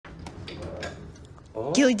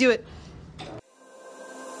Oh. Gilly, do it.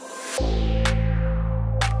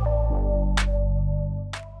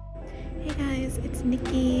 Hey guys, it's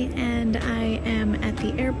Nikki and I am at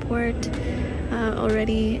the airport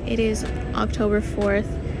already. It is October 4th,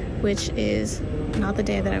 which is not the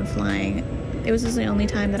day that I'm flying. It was just the only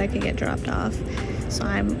time that I could get dropped off. So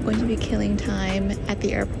I'm going to be killing time at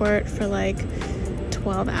the airport for like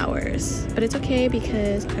 12 hours. But it's okay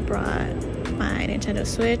because I brought my Nintendo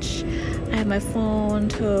Switch. I have my phone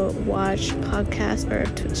to watch podcasts or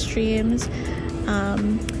streams.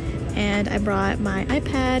 And I brought my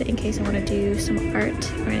iPad in case I want to do some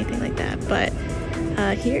art or anything like that. But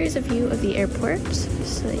here is a view of the airport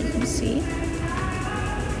so that you can see.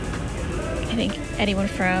 I think anyone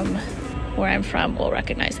from where I'm from will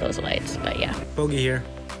recognize those lights, but yeah. Bogey here.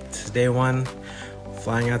 This is day one.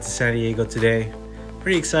 Flying out to San Diego today.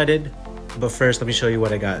 Pretty excited, but first let me show you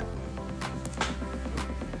what I got.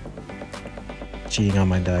 Cheating on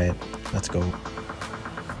my diet. Let's go.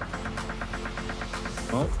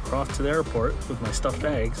 Well, we're off to the airport with my stuffed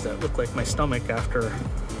bags that look like my stomach after,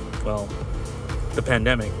 well, the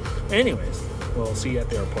pandemic. Anyways, we'll see you at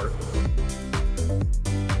the airport.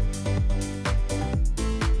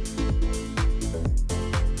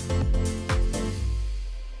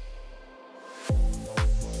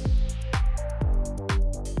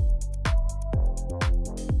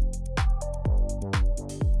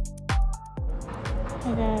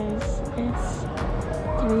 Hey guys, it's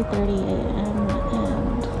 3:30 a.m.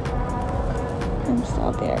 and I'm still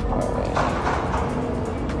at the airport right now.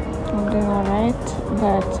 I'm doing alright,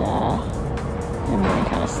 but I'm getting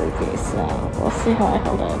kind of sleepy, so we'll see how I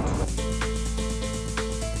hold it.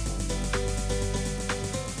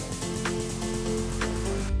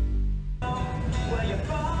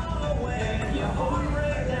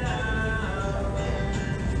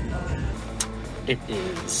 It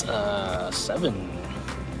is 7:07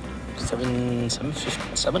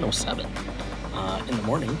 in the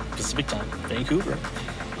morning, Pacific time, Vancouver.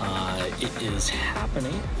 It is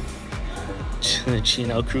happening. The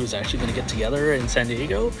GNL crew is actually going to get together in San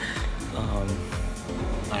Diego.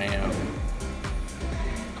 I am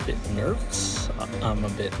a bit nervous. I'm a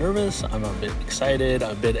bit excited,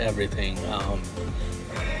 a bit everything.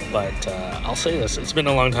 But I'll say this, it's been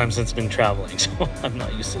a long time since I've been traveling, so I'm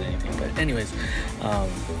not used to anything. But anyways,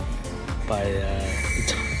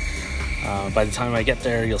 by the time I get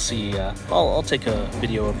there, you'll see, I'll take a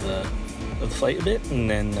video of the flight a bit, and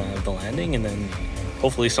then the landing, and then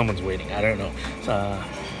hopefully someone's waiting. I don't know.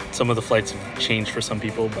 Some of the flights have changed for some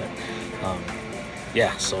people, but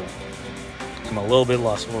yeah, so I'm a little bit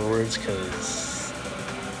lost for words because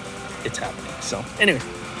it's happening. So anyway,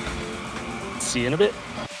 see you in a bit.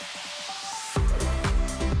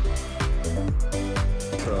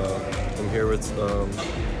 I'm here with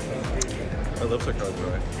my lips are kind of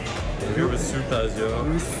dry. I'm here with Supaz, yo.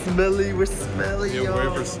 We're smelly, Yo, yo.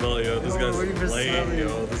 we're for smelly, yo. This guy's late,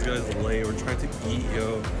 yo. This guy's late. We're trying to eat,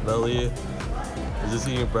 yo. Melly is just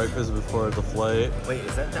eating breakfast before the flight. Wait,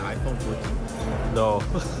 is that the iPhone 14? No.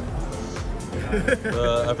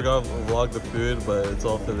 I forgot to vlog the food, but it's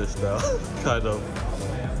all finished now. Kind of.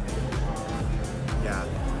 Yeah.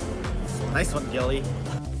 Nice one, Gilly.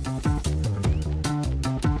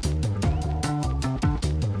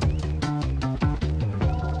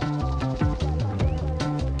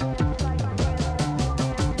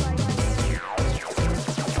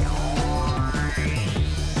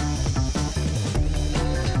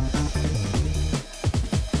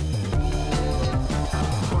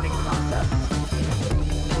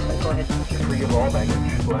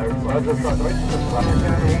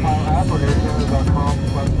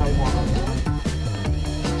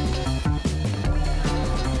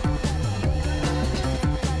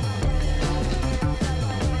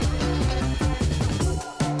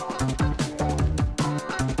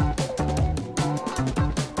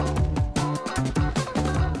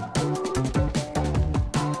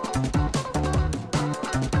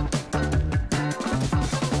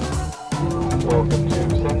 Welcome to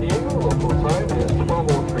San Diego. Local time is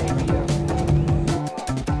 12:03 p.m.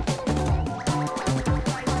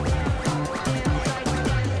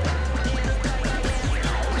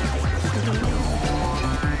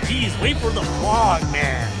 Jeez, wait for the vlog,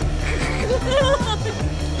 man.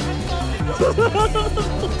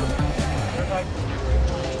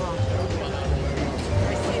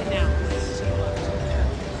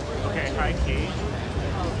 Okay, hi, Kate.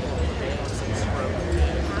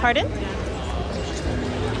 Pardon?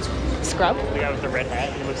 Scrub? The guy with the red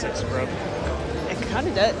hat, he looks like Scrub. It kind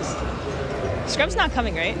of does. Scrub's not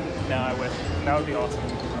coming, right? No, I wish. That would be awesome.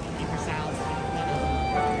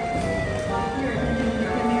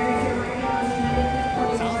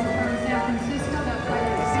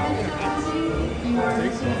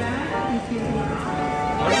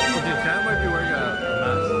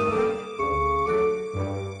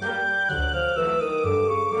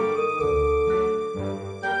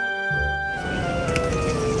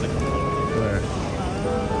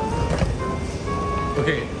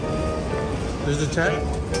 chat?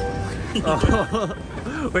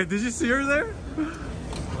 Oh. Wait, did you see her there?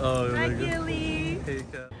 Oh, Hi, my God. Gilly. Hey,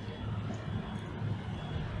 Kat.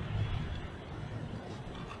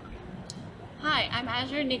 Hi, I'm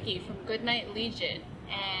Azure Nikki from Goodnight Legion,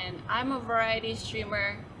 and I'm a variety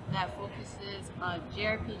streamer that focuses on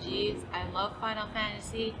JRPGs. I love Final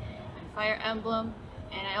Fantasy and Fire Emblem,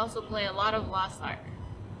 and I also play a lot of Lost Ark.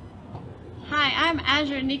 Hi, I'm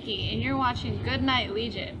Azure Nikki, and you're watching Goodnight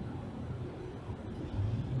Legion.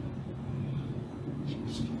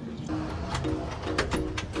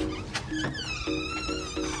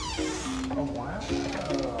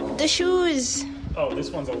 The shoes! Oh,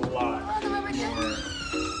 this one's a lot.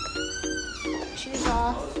 Shoes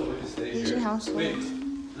off. Legion household. Wait,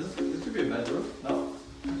 this could be a bedroom? No?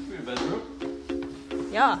 This could be a bedroom?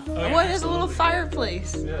 Yeah. Oh, And yeah, what is a little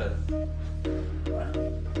fireplace? Yeah.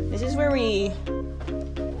 This is where we...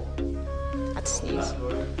 That's sneeze.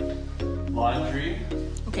 Laundry?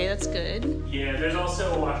 Okay, that's good. Yeah, there's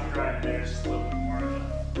also a washer dryer in there. It's just a little bit more of a.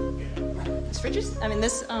 Yeah. This fridge is... I mean,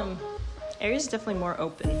 this area is definitely more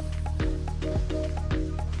open.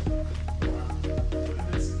 Look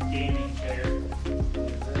at this gaming chair.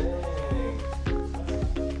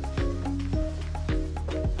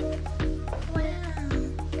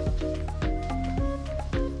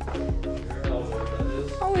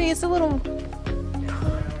 Oh, wait, it's a little...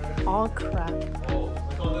 Oh, crap. Oh,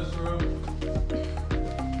 look on this room.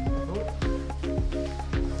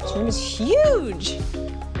 This room is huge!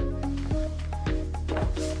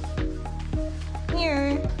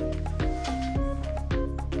 Here.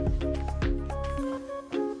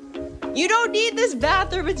 You don't need this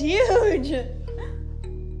bathroom, it's huge!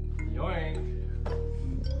 Yoink.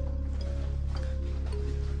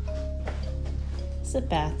 It's a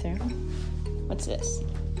bathroom. What's this?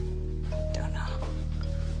 Don't know.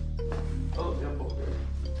 Oh, yeah, okay.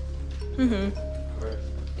 Mm-hmm. Right.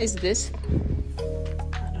 Is this? I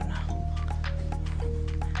don't know.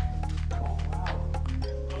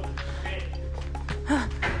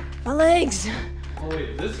 My legs! Oh,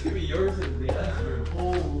 wait, this could be yours in the answer.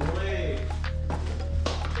 Holy.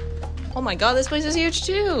 Oh my god, this place is huge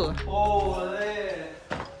too! Holy.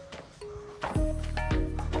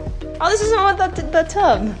 Oh, this is not the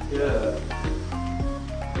tub. Yeah.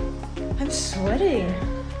 I'm sweating.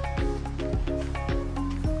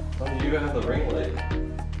 Oh, you even have the ring light.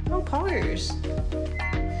 Oh, poggers.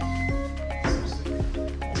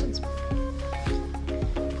 This one's...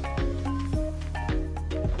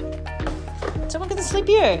 Someone can sleep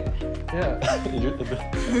here. Yeah. You're the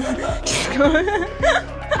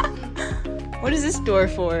What is this door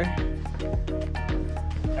for?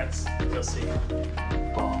 That's, you'll see.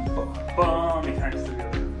 Boom, it connects to the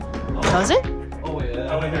other. Does it? Oh, wait, I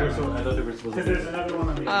thought they were supposed Because to. there's another one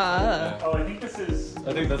on the Oh, I think this is.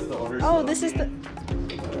 I think that's the owner's. Oh, this is the...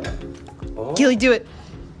 Oh. Gilly, do it.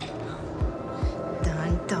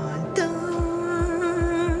 Dun, dun,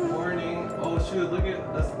 dun. Morning. Oh, shoot, look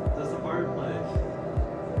at that's the fireplace.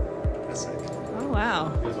 That's sick. Oh,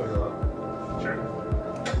 wow. You guys want to go up? Sure.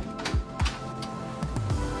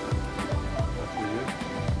 That's for you.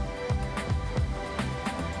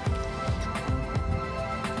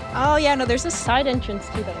 Oh, yeah, no, there's a side entrance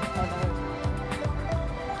too that I found out.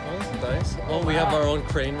 Oh, this is nice. Oh, we have our own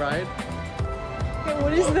crane ride. Hey,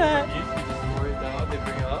 what is that? You just lower it down, they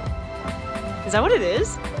bring it up. Is that what it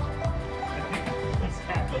is?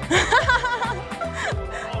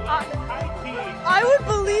 I would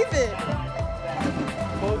believe it.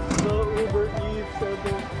 What's the Uber Eats on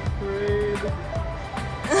the crane?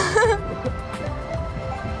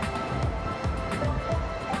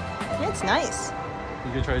 Yeah, it's nice.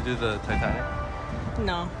 You can try to do the Titanic.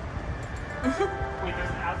 No. Wait, there's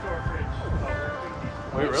an outdoor fridge.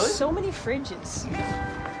 Wait, really? So many fridges.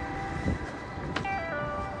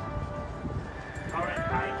 Alright,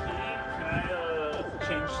 hi, Key. Can I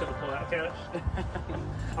change to the pull-out couch?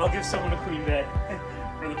 I'll give someone a queen bed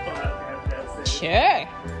for the pull-out couch downstairs. Sure.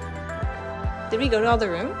 Did we go to all the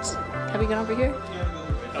rooms? Have we gone over here?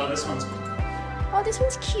 Oh, this one's cool. Oh, this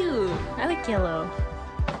one's cute. I like yellow.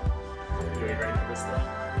 You ready for this stuff?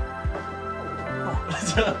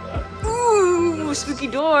 Ooh, spooky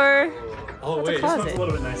door. Oh, That's a wait. This one's closet. a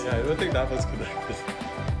little bit nicer. Yeah, I don't think that was connected.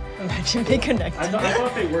 Imagine they connected. I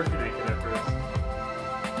thought they were connected at first.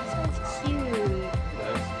 This one's cute.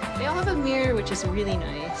 Nice. They all have a mirror, which is really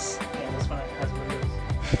nice. Yeah, this one has windows.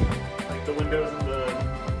 Like the windows in the room.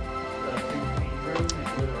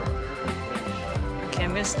 Okay, I'm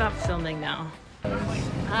gonna stop filming now.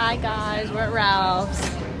 Hi guys, we're at Ralph's.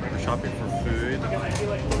 We're shopping for food, but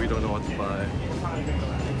we don't know what to buy.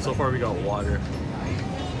 So far, we got water.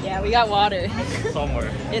 Yeah, we got water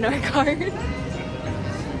Somewhere. in our cart.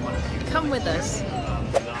 Come with us.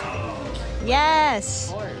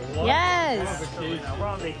 Yes. Yes. We're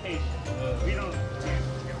on vacation. We don't.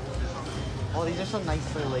 Oh, these are so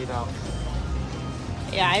nicely laid out.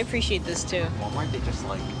 Yeah, I appreciate this too. Walmart, they just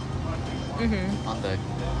like on the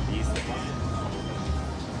these.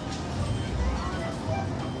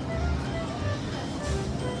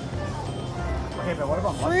 Okay, but what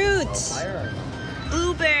about Fruits.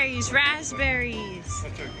 Blueberries, raspberries,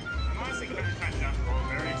 I'm honestly gonna be kind of down for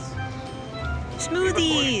berries.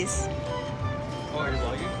 smoothies. Oh, are you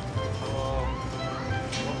vlogging?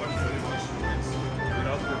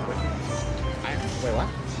 Wait, what?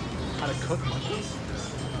 How to cook mushrooms?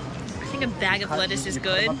 I think a bag of lettuce is You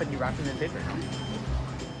good. cut them up and you wrap them in paper.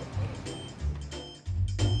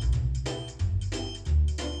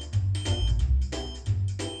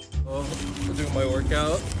 Oh, I'm doing my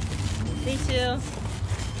workout. Me too.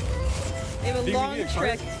 We have a we long need a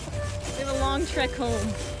trek. cart? We have a long trek home.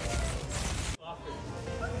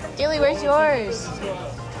 Gilly, where's yours?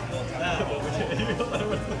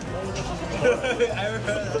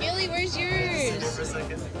 Gilly, where's yours?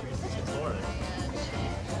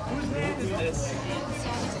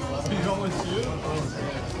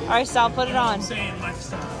 Alright, Sal, put it on. Saying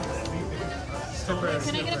lifestyle.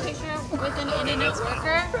 Can I get a picture with an internet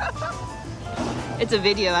worker? It's a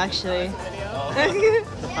video, actually.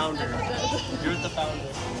 The founder. You're the founder.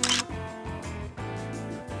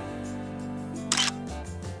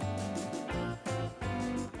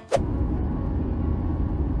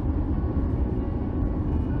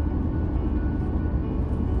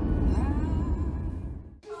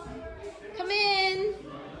 Come in.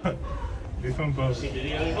 This one goes.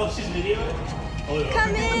 Oh, she's video? Come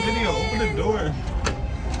in. Video, open the door.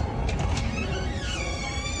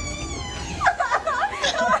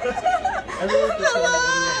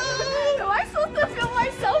 Hello. Am I supposed to film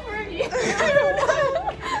myself or you?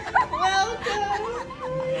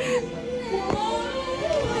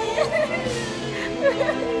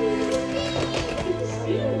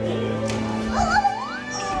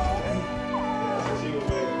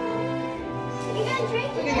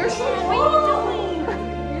 You're so what are you doing?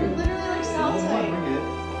 You're literally like Southside.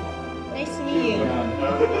 Nice to meet you.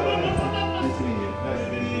 Nice to meet you. Nice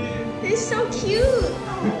to meet you. He's so cute.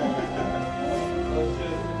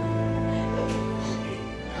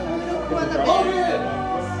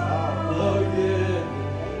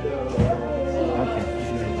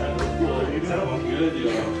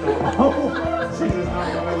 She does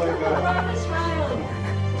not want to like that.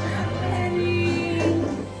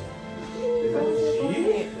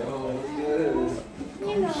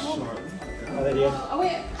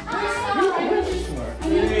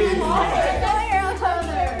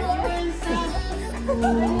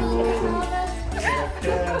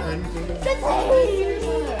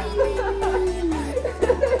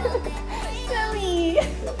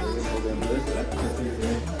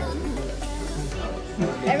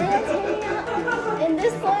 Everyone's hanging out in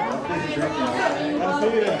this one. I'm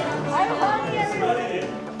hungry, everyone.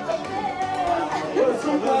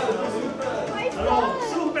 My son.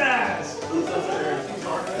 Soup ass!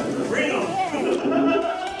 Bring 'em.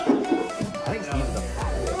 I think Steve's the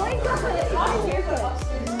Oh my god, it's not here for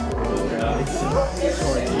upstairs.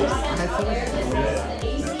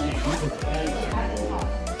 He's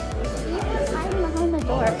hiding behind the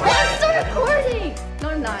door. I'm still recording! No,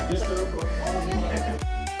 I'm not.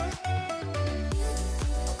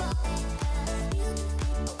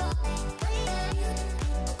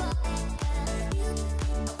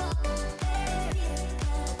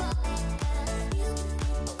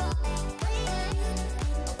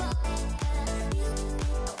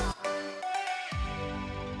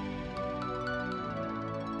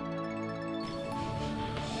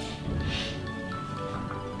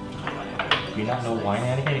 Do you not know wine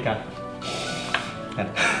etiquette?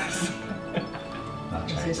 Not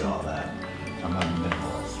trying to do all that. I'm not a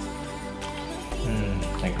minimalist.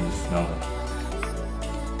 I can just smell it.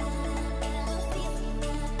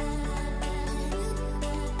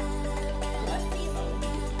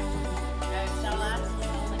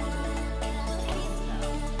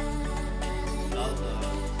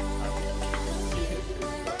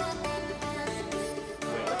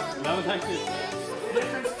 That was actually. The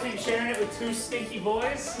difference between sharing it with two stinky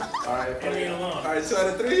boys Alright, and being alone. alright, 2 out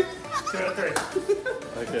of 3? 2 out of 3.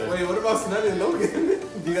 Okay. Wait, what about Snell and Logan?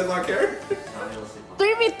 Do you guys not care?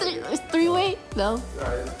 3-way? No.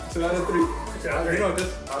 Alright, 2 out of 3. You know,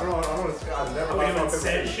 just, I don't want to, I've never Are we doing lost my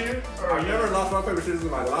said favorite. shoot? Or I've never lost my favorite shoes in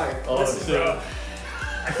my life. Oh, Listen, shit. bro.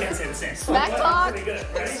 I can't say the same. Smack talk. Pretty good,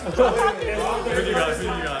 right? Who do you got? Who do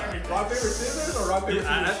you got? Rock, paper, scissors or rock, paper,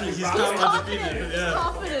 scissors? Actually, he's kind of undefeated. Yeah.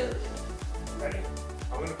 Confident. Ready?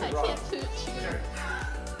 I'm I can't touch you.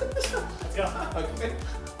 Let's go. Okay.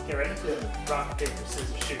 Okay, ready? Rock, paper,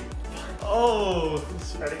 scissors, shoot. Oh,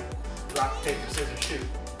 Ready? Rock, paper, scissors, shoot.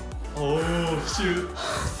 oh, shoot.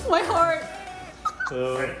 My heart.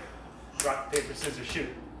 Ready? Rock, paper, scissors, shoot.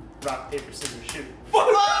 Rock, paper, scissors, shoot.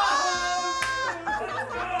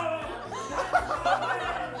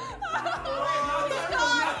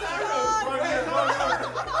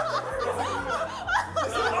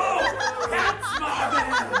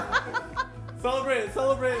 Celebrate it,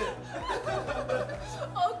 celebrate it.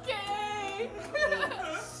 Okay.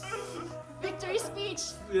 Victory speech.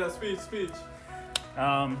 Yeah, speech.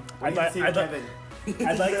 I'd like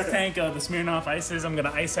to thank the Smirnoff Ices I'm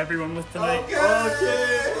gonna ice everyone with tonight.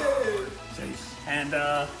 Okay. And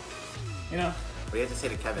you know, What do you have to say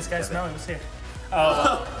to Kevin? this guy smelling was here.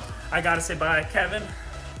 Oh, I gotta say bye, Kevin.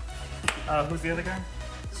 Who's the other guy?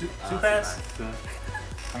 Supass.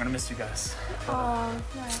 I'm gonna miss you guys. Oh,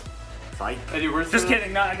 Fight. Eddie, where's Just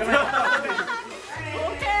kidding. No, I gotta.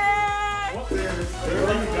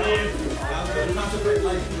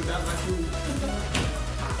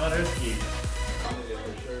 Oh, there's Keith.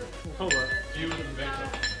 Hold on.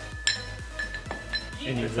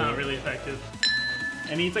 It's not really effective.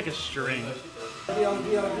 It needs like a string.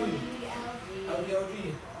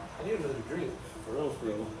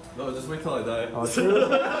 No, just wait till I die. One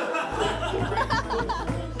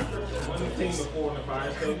thing before on the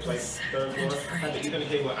fire stove, like third floor, had the Ethernet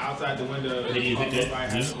cable outside the window. We had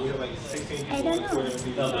like 16 people. I don't know.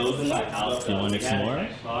 No, those in my house. Do you want to make some more?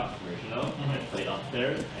 Xbox version of played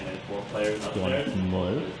upstairs, and then 4 players upstairs. Do you want some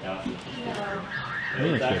more?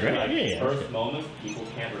 It's actually like first moment, people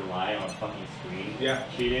can't rely on fucking screen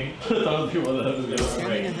cheating. Some people that it was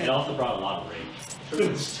great. It also brought a lot of rage.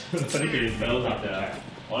 The funny thing is, those out there.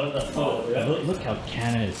 One of them. Look how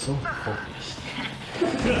Canada is so focused.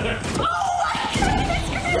 Oh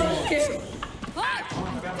my god!